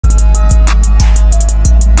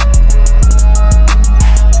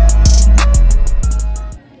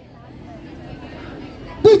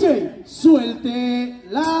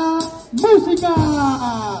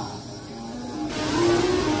música.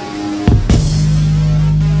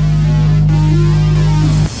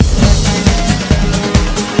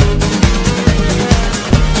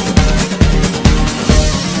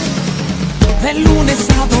 De lunes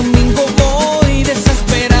a domingo voy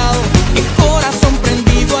desesperado, el corazón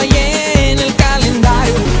prendido ahí en el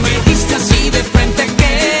calendario. Me diste así de frente,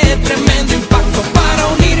 qué tremendo impacto para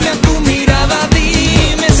unirme a tu mirada.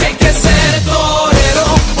 Dime si hay que ser torero,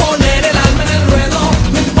 poner el alma en el ruedo,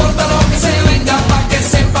 no importa lo que se venga, pa' que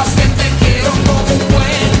sepas que te quiero como un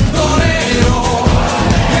buen torero.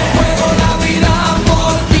 Me juego la vida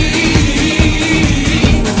por ti.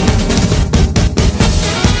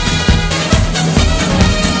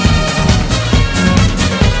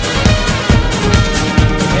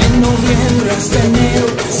 En noviembre hasta enero,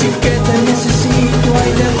 sin que te necesito,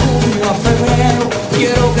 ay, de junio a febrero,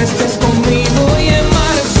 quiero que estés conmigo. Y en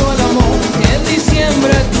marzo el amor, en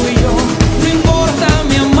diciembre tú y yo, no importa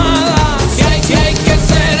mi amada, si hay que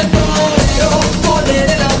ser torero, poner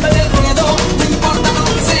el alma en el ruedo, no importa lo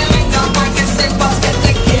que se venga, pa' que sepas que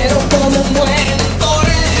te quiero como un buen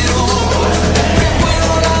torero. Me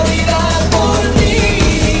juego la vida por ti.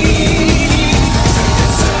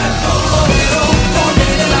 Torero,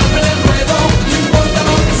 poner el alma en el ruedo, no importa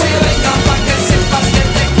lo que se venga, pa' que sepas que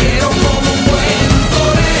te quiero como un buen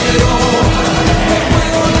torero. Me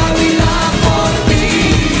juego la vida por ti.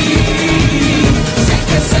 Si hay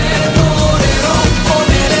que ser torero,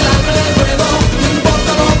 poner el alma en el ruedo, no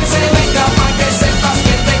importa lo que se venga, pa' que sepas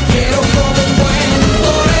que te quiero como un buen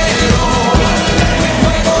torero. Me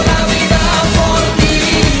juego la vida por ti.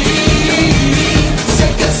 Si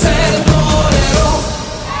hay que ser torero.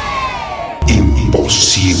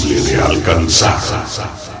 Imposible de alcanzar.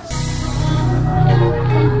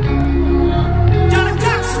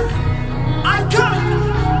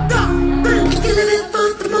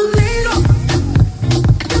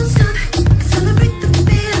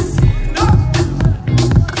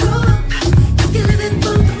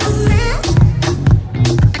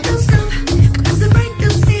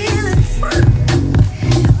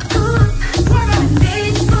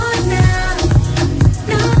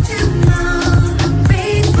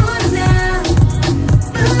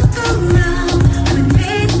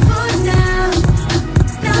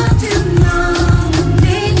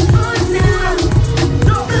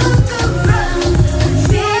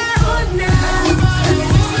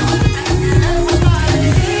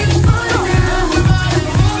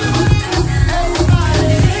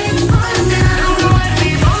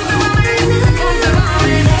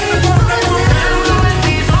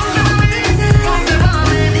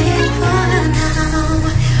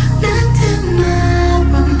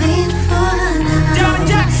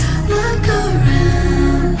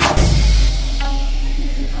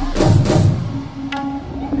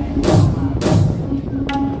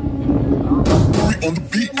 On the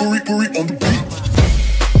beat, on the beat.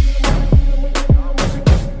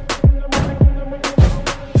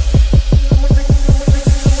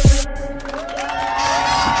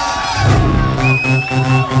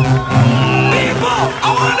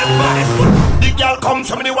 The girl come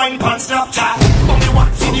show me the wine pan Snapchat, but me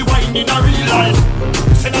want see the wine in a real life.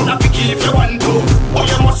 Send out a picky if you want to, but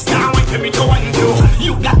you must now wait for me to want to.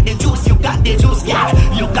 You got the juice, yeah.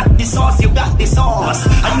 You got the sauce,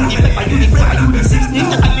 And you the pepper, you the flavor, you the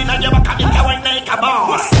seasoning. And in your back, you can wine like a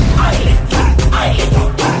boss. I lick that, I lick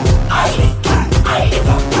up that, I lick that, I lick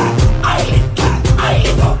up that, I lick that, I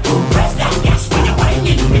lick up. Press that gas when you're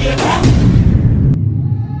whining, baby.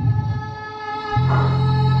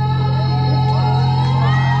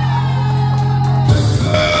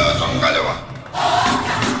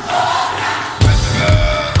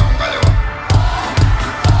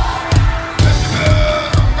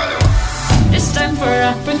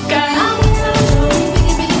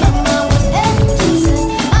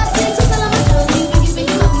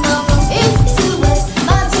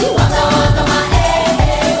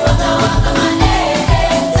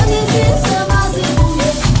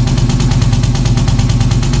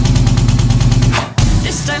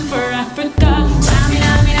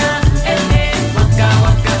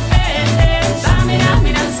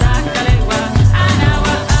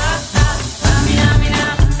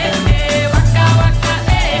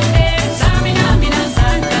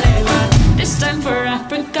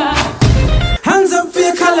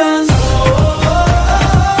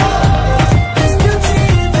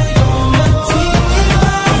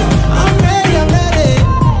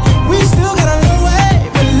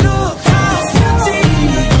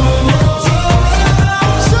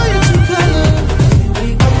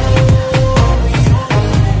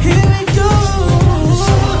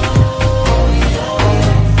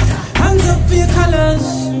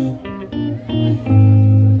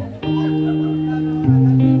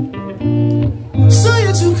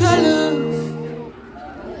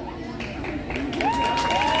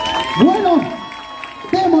 Bueno,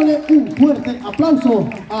 démosle un fuerte aplauso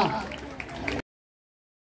a